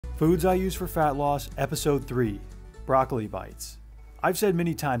Foods I use for fat loss, episode 3, broccoli bites. I've said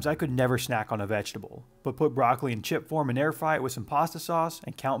many times I could never snack on a vegetable, but put broccoli in chip form and air fry it with some pasta sauce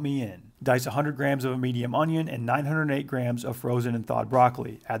and count me in. Dice 100 grams of a medium onion and 908 grams of frozen and thawed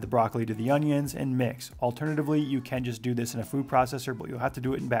broccoli. Add the broccoli to the onions and mix. Alternatively, you can just do this in a food processor, but you'll have to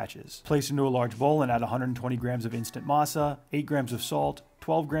do it in batches. Place into a large bowl and add 120 grams of instant masa, 8 grams of salt,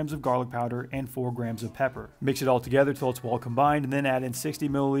 12 grams of garlic powder, and 4 grams of pepper. Mix it all together till it's well combined, and then add in 60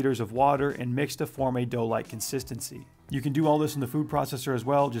 milliliters of water and mix to form a dough-like consistency. You can do all this in the food processor as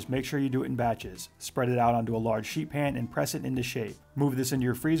well, just make sure you do it in batches. Spread it out onto a large sheet pan and press it into shape. Move this into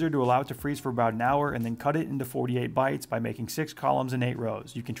your freezer to allow it to freeze for about an hour, and then cut it into 48 bites by making 6 columns and 8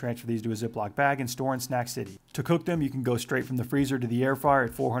 rows. You can transfer these to a Ziploc bag and store in Snack City. To cook them, you can go straight from the freezer to the air fryer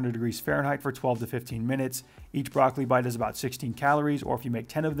at 400 degrees Fahrenheit for 12 to 15 minutes. Each broccoli bite is about 16 calories, or if you make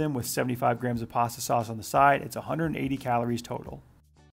 10 of them with 75 grams of pasta sauce on the side, it's 180 calories total.